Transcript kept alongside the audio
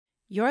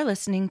You're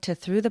listening to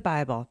Through the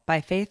Bible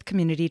by Faith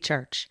Community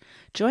Church.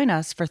 Join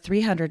us for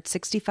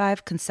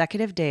 365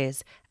 consecutive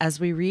days as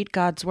we read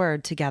God's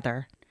Word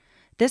together.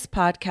 This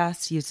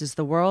podcast uses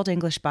the World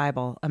English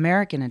Bible,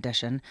 American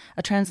Edition,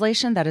 a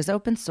translation that is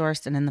open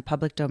source and in the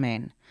public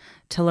domain.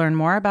 To learn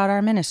more about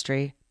our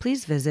ministry,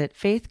 please visit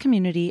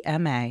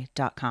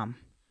faithcommunityma.com.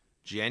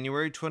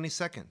 January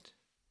 22nd,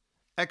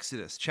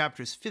 Exodus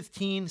chapters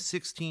 15,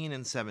 16,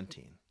 and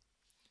 17.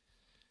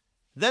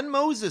 Then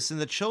Moses and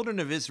the children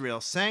of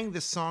Israel sang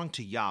this song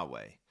to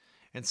Yahweh,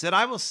 and said,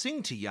 I will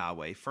sing to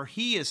Yahweh, for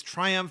he has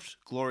triumphed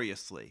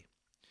gloriously.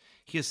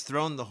 He has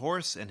thrown the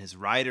horse and his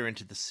rider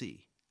into the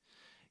sea.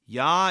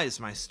 Yah is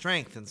my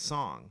strength and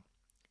song.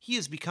 He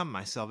has become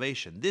my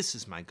salvation. This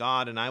is my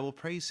God, and I will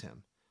praise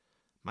him.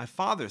 My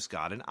father's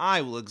God, and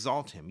I will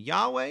exalt him.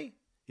 Yahweh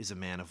is a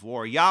man of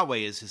war. Yahweh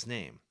is his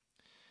name.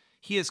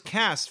 He has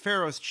cast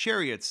Pharaoh's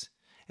chariots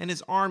and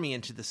his army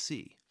into the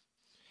sea.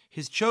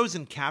 His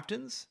chosen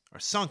captains are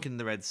sunk in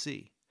the Red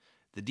Sea.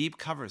 The deep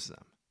covers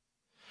them.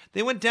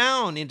 They went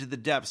down into the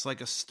depths like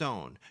a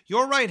stone.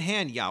 Your right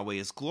hand, Yahweh,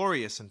 is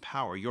glorious in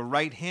power. Your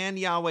right hand,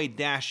 Yahweh,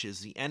 dashes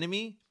the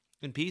enemy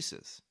in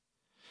pieces.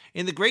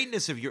 In the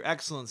greatness of your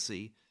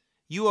excellency,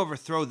 you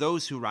overthrow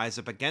those who rise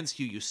up against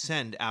you. You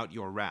send out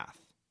your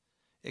wrath.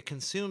 It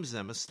consumes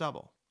them as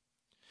stubble.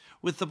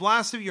 With the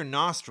blast of your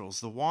nostrils,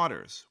 the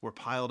waters were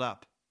piled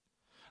up.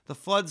 The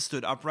flood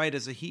stood upright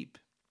as a heap.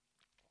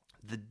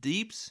 The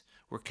deeps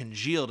were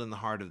congealed in the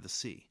heart of the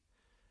sea.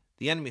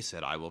 The enemy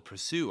said, I will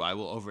pursue, I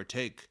will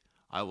overtake,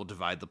 I will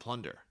divide the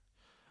plunder.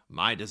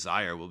 My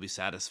desire will be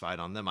satisfied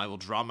on them. I will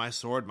draw my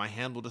sword, my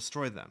hand will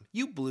destroy them.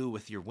 You blew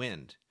with your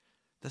wind.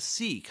 The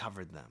sea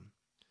covered them.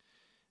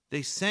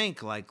 They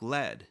sank like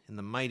lead in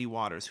the mighty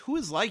waters. Who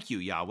is like you,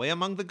 Yahweh,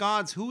 among the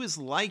gods? Who is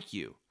like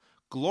you?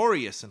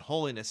 Glorious in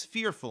holiness,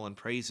 fearful in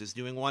praises,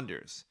 doing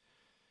wonders.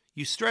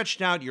 You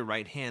stretched out your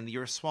right hand, the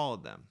earth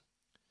swallowed them.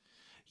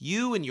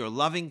 You in your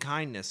loving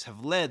kindness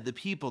have led the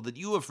people that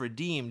you have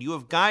redeemed. You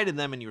have guided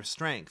them in your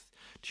strength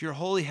to your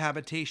holy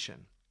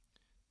habitation.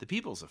 The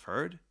peoples have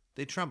heard,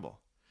 they tremble.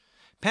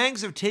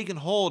 Pangs have taken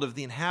hold of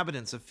the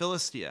inhabitants of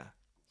Philistia.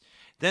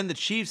 Then the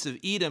chiefs of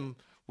Edom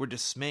were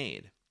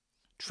dismayed.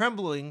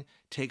 Trembling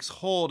takes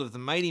hold of the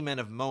mighty men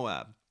of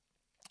Moab.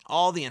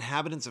 All the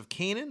inhabitants of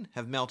Canaan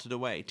have melted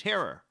away.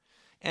 Terror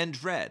and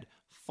dread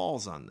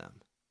falls on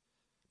them.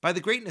 By the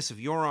greatness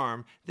of your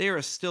arm, they are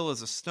as still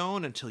as a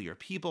stone until your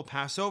people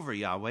pass over,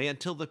 Yahweh,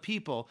 until the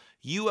people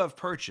you have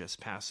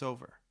purchased pass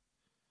over.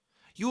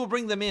 You will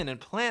bring them in and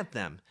plant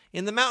them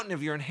in the mountain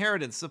of your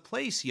inheritance, the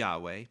place,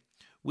 Yahweh,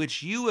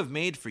 which you have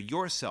made for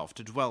yourself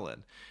to dwell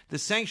in, the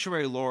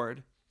sanctuary,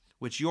 Lord,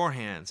 which your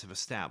hands have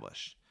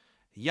established.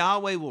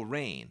 Yahweh will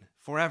reign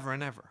forever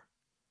and ever.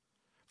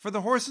 For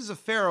the horses of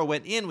Pharaoh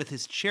went in with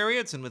his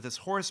chariots and with his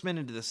horsemen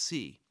into the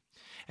sea,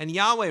 and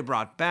Yahweh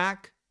brought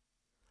back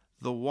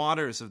the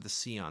waters of the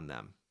sea on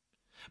them.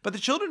 But the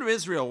children of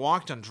Israel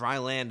walked on dry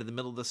land in the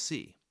middle of the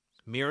sea.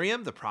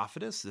 Miriam, the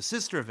prophetess, the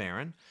sister of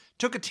Aaron,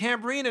 took a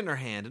tambourine in her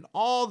hand, and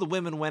all the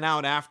women went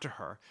out after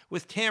her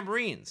with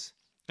tambourines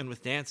and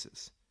with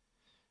dances.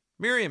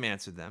 Miriam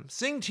answered them,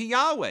 Sing to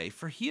Yahweh,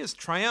 for he has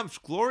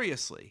triumphed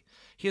gloriously.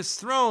 He has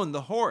thrown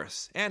the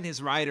horse and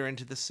his rider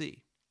into the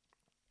sea.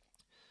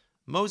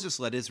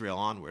 Moses led Israel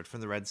onward from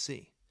the Red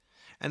Sea,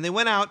 and they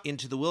went out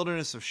into the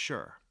wilderness of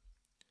Shur.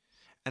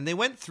 And they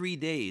went 3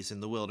 days in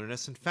the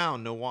wilderness and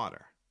found no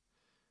water.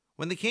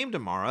 When they came to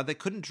Marah, they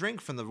couldn't drink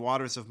from the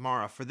waters of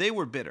Marah, for they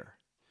were bitter.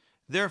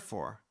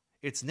 Therefore,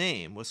 its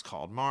name was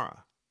called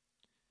Marah.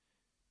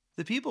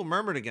 The people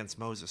murmured against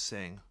Moses,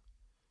 saying,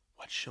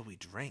 What shall we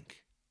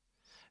drink?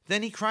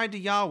 Then he cried to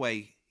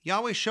Yahweh.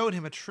 Yahweh showed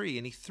him a tree,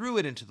 and he threw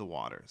it into the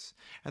waters,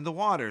 and the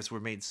waters were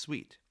made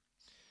sweet.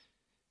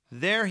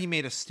 There he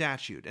made a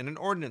statute and an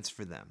ordinance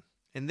for them.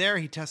 And there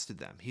he tested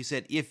them. He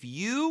said, If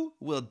you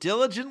will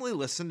diligently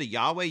listen to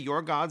Yahweh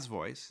your God's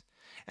voice,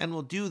 and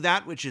will do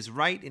that which is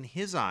right in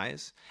his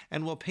eyes,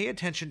 and will pay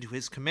attention to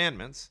his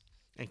commandments,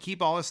 and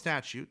keep all his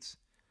statutes,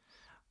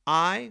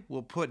 I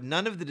will put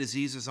none of the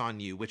diseases on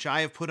you which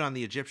I have put on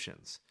the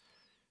Egyptians,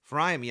 for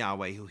I am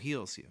Yahweh who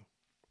heals you.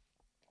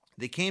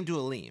 They came to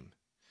Elim,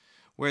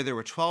 where there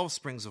were 12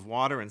 springs of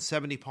water and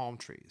 70 palm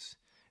trees.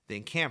 They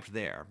encamped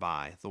there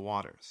by the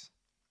waters.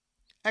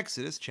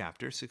 Exodus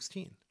chapter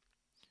 16.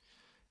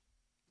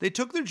 They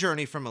took their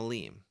journey from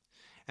Elim,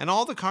 and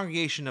all the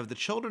congregation of the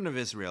children of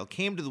Israel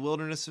came to the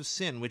wilderness of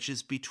Sin, which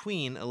is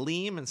between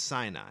Elim and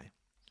Sinai,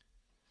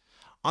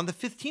 on the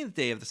 15th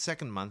day of the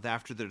second month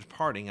after their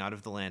departing out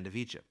of the land of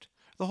Egypt.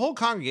 The whole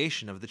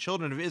congregation of the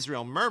children of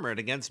Israel murmured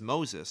against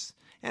Moses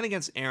and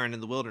against Aaron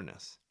in the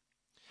wilderness.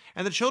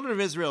 And the children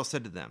of Israel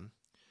said to them,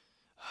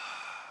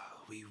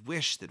 We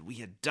wish that we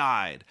had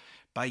died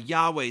by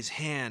Yahweh's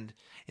hand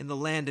in the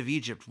land of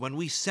Egypt, when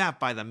we sat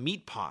by the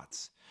meat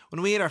pots,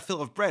 when we ate our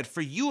fill of bread,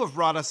 for you have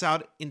brought us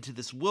out into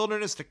this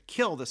wilderness to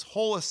kill this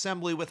whole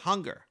assembly with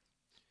hunger.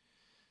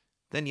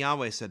 Then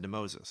Yahweh said to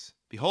Moses,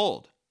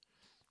 Behold,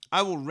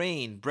 I will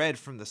rain bread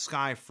from the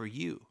sky for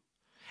you,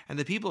 and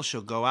the people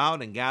shall go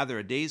out and gather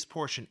a day's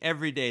portion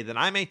every day, that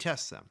I may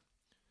test them.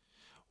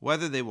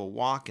 whether they will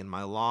walk in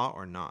my law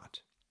or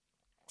not.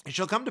 It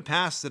shall come to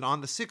pass that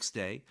on the 6th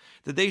day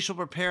that they shall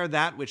prepare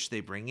that which they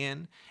bring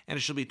in, and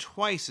it shall be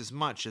twice as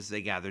much as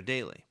they gather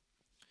daily.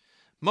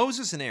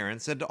 Moses and Aaron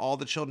said to all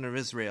the children of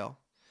Israel,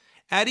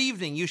 At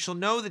evening you shall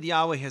know that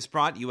Yahweh has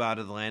brought you out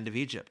of the land of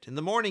Egypt. In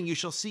the morning you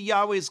shall see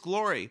Yahweh's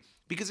glory,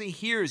 because he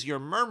hears your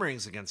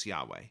murmurings against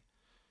Yahweh.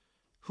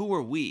 Who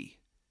are we,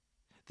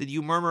 that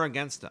you murmur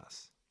against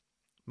us?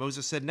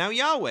 Moses said, Now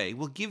Yahweh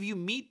will give you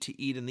meat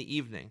to eat in the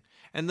evening,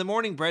 and the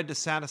morning bread to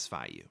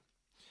satisfy you.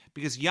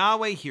 Because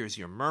Yahweh hears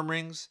your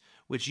murmurings,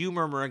 which you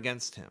murmur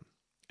against him.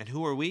 And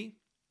who are we?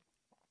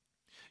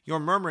 Your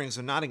murmurings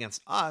are not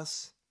against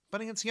us, but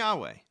against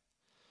Yahweh.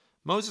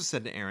 Moses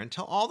said to Aaron,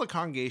 Tell all the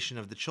congregation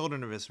of the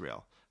children of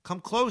Israel,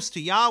 Come close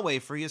to Yahweh,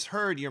 for he has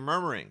heard your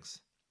murmurings.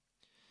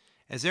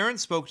 As Aaron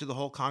spoke to the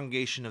whole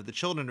congregation of the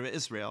children of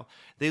Israel,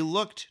 they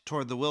looked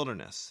toward the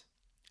wilderness.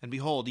 And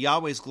behold,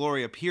 Yahweh's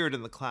glory appeared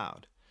in the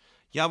cloud.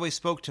 Yahweh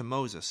spoke to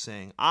Moses,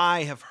 saying,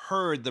 I have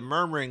heard the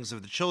murmurings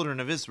of the children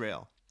of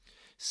Israel.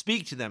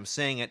 Speak to them,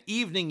 saying, At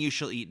evening you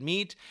shall eat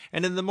meat,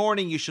 and in the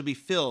morning you shall be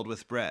filled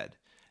with bread.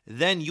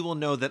 Then you will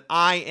know that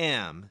I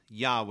am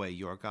Yahweh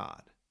your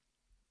God.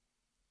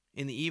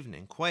 In the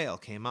evening, quail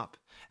came up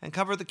and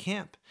covered the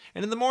camp.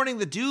 And in the morning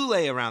the dew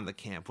lay around the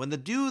camp. When the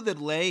dew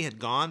that lay had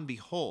gone,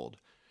 behold,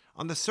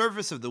 on the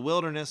surface of the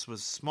wilderness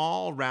was a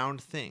small round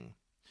thing,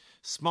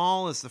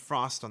 small as the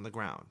frost on the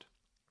ground.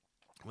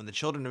 When the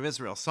children of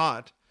Israel saw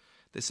it,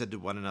 they said to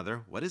one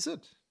another, What is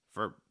it?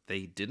 For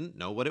they didn't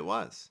know what it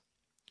was.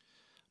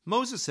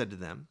 Moses said to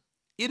them,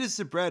 It is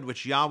the bread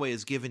which Yahweh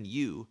has given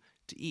you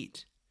to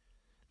eat.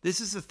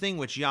 This is the thing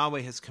which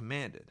Yahweh has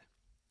commanded.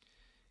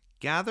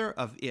 Gather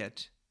of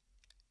it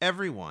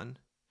everyone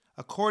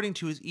according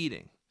to his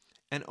eating,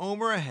 an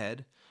omer a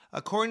head,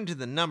 according to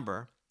the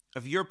number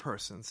of your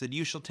persons, that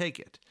you shall take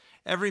it,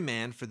 every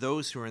man for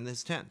those who are in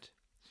his tent.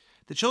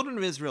 The children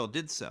of Israel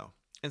did so,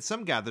 and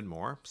some gathered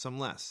more, some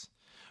less.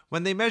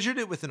 When they measured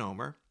it with an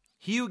omer,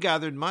 he who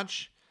gathered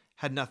much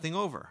had nothing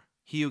over.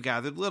 He who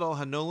gathered little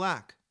had no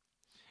lack.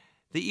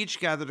 They each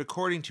gathered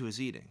according to his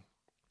eating.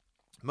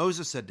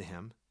 Moses said to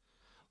him,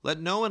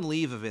 Let no one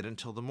leave of it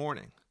until the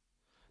morning.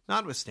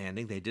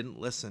 Notwithstanding, they didn't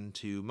listen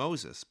to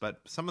Moses,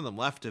 but some of them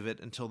left of it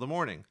until the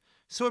morning.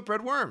 So it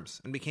bred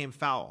worms and became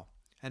foul,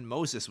 and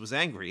Moses was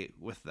angry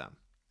with them.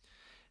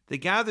 They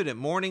gathered it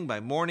morning by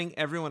morning,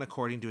 everyone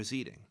according to his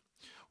eating.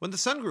 When the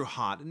sun grew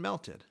hot, it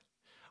melted.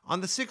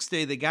 On the 6th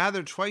day they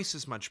gathered twice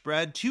as much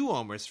bread, 2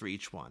 omers for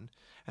each one,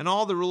 and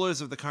all the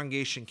rulers of the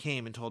congregation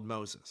came and told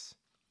Moses.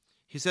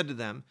 He said to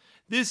them,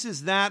 This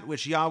is that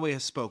which Yahweh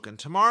has spoken.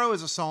 Tomorrow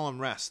is a solemn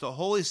rest, a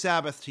holy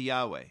Sabbath to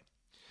Yahweh.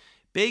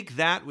 Bake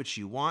that which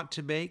you want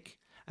to bake,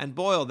 and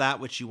boil that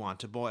which you want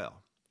to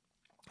boil.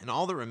 And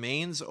all that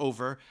remains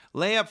over,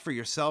 lay up for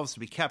yourselves to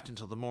be kept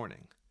until the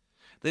morning.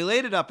 They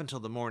laid it up until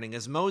the morning,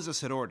 as Moses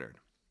had ordered.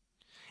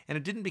 And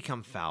it didn't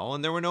become foul,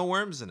 and there were no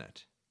worms in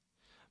it.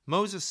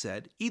 Moses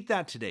said, Eat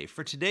that today,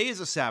 for today is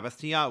a Sabbath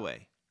to Yahweh.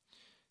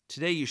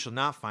 Today you shall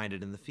not find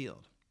it in the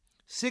field.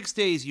 6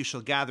 days you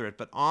shall gather it,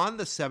 but on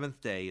the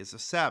 7th day is a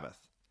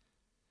Sabbath.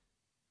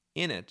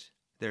 In it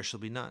there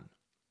shall be none.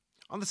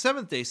 On the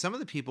 7th day some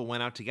of the people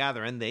went out to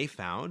gather, and they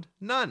found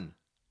none.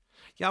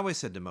 Yahweh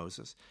said to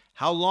Moses,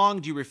 How long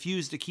do you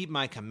refuse to keep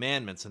my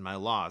commandments and my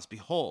laws?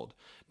 Behold,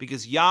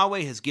 because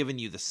Yahweh has given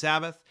you the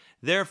Sabbath,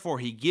 therefore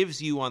he gives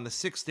you on the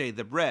 6th day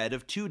the bread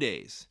of 2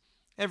 days.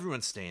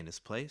 Everyone stay in his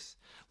place.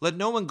 Let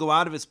no one go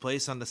out of his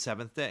place on the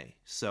 7th day.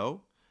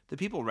 So the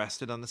people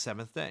rested on the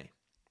 7th day.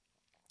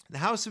 The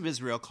house of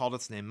Israel called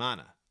its name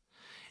manna,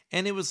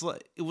 and it was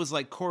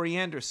like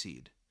coriander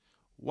seed,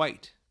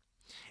 white,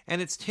 and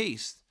its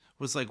taste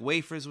was like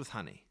wafers with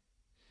honey.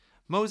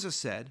 Moses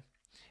said,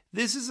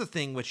 This is the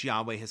thing which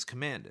Yahweh has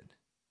commanded.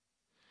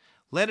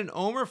 Let an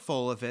omer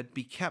full of it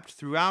be kept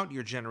throughout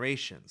your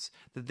generations,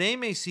 that they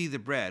may see the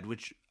bread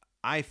which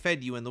I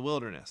fed you in the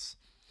wilderness,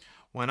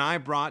 when I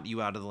brought you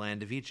out of the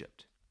land of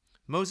Egypt.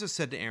 Moses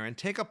said to Aaron,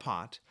 Take a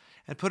pot,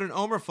 and put an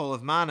omer full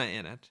of manna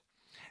in it,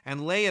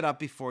 and lay it up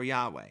before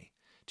Yahweh,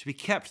 to be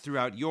kept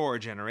throughout your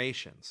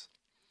generations.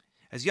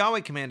 As Yahweh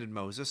commanded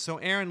Moses, so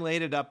Aaron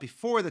laid it up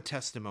before the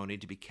testimony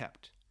to be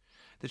kept.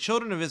 The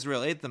children of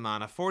Israel ate the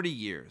manna 40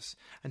 years,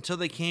 until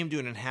they came to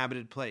an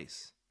inhabited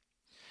place.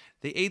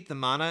 They ate the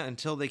manna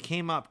until they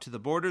came up to the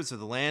borders of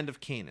the land of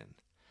Canaan.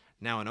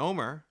 Now an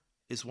omer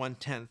is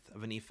 1/10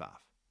 of an ephah.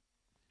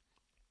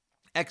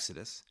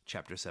 Exodus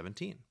chapter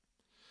 17.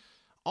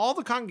 All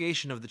the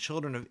congregation of the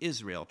children of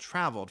Israel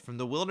traveled from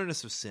the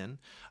wilderness of Sin,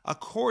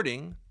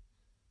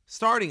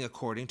 starting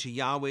according to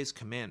Yahweh's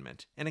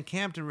commandment, and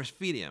encamped in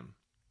Rephidim.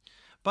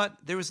 But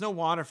there was no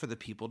water for the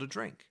people to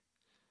drink.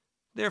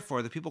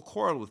 Therefore the people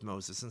quarreled with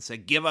Moses and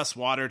said, Give us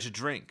water to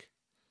drink.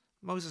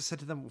 Moses said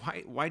to them,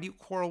 Why do you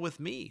quarrel with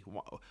me?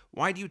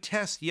 Why do you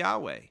test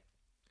Yahweh?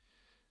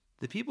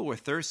 The people were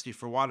thirsty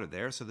for water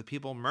there, so the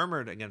people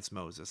murmured against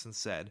Moses and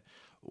said,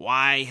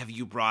 Why have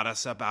you brought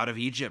us up out of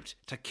Egypt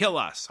to kill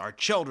us, our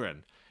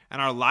children,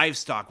 and our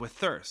livestock with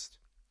thirst?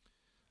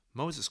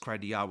 Moses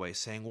cried to Yahweh,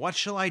 saying, What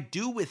shall I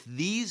do with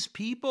these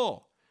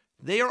people?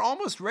 They are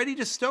almost ready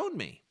to stone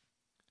me."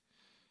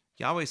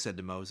 Yahweh said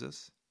to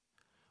Moses,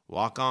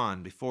 "Walk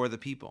on before the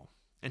people,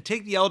 and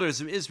take the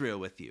elders of Israel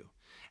with you,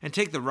 and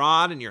take the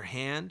rod in your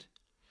hand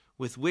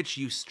with which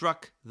you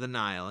struck the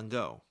Nile, and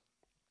go.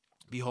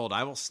 Behold,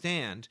 I will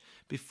stand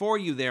before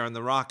you there on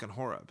the rock in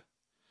Horeb.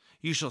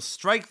 You shall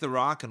strike the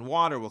rock, and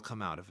water will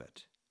come out of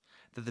it,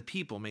 that the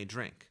people may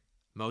drink."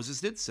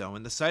 Moses did so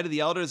in the sight of the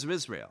elders of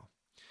Israel.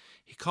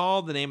 He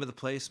called the name of the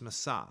place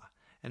Massah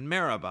and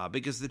Meribah,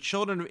 because the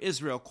children of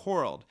Israel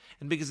quarreled,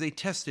 and because they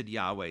tested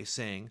Yahweh,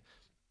 saying,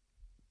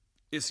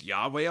 "Is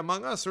Yahweh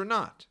among us or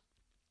not?"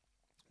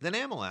 Then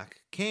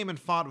Amalek came and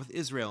fought with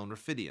Israel in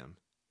Rephidim.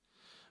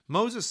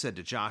 Moses said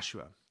to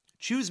Joshua,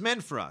 "Choose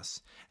men for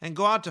us, and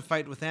go out to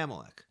fight with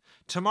Amalek.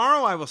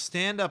 Tomorrow I will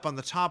stand up on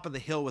the top of the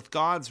hill with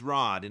God's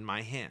rod in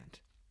my hand."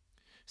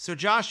 So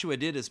Joshua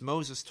did as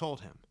Moses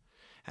told him,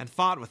 and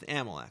fought with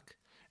Amalek.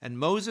 And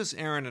Moses,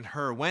 Aaron, and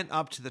Hur went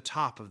up to the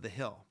top of the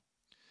hill.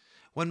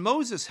 When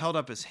Moses held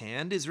up his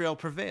hand, Israel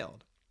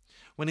prevailed.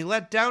 When he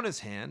let down his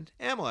hand,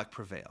 Amalek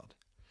prevailed.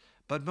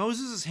 But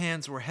Moses'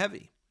 hands were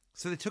heavy,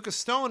 so they took a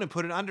stone and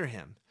put it under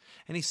him,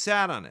 and he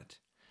sat on it.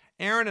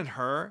 Aaron and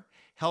Hur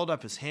held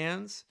up his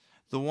hands,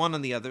 the one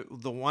on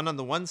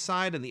the one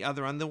side and the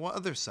other on the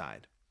other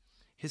side.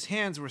 His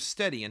hands were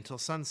steady until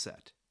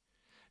sunset.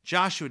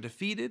 Joshua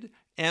defeated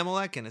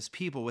Amalek and his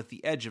people with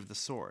the edge of the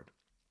sword.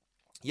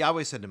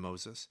 Yahweh said to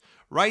Moses,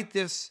 "Write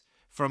this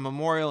for a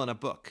memorial in a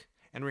book,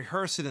 and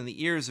rehearse it in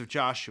the ears of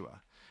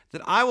Joshua,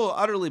 that I will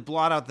utterly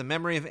blot out the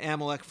memory of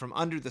Amalek from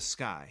under the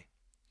sky."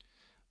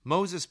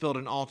 Moses built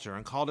an altar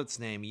and called its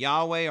name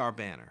Yahweh our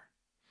banner.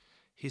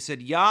 He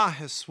said, "Yah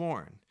has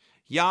sworn,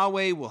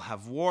 Yahweh will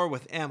have war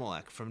with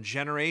Amalek from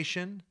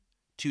generation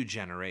to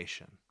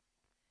generation."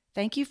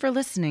 Thank you for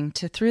listening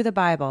to Through the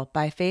Bible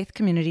by Faith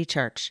Community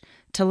Church.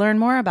 To learn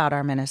more about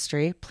our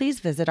ministry, please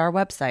visit our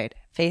website,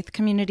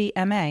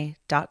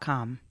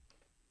 faithcommunityma.com.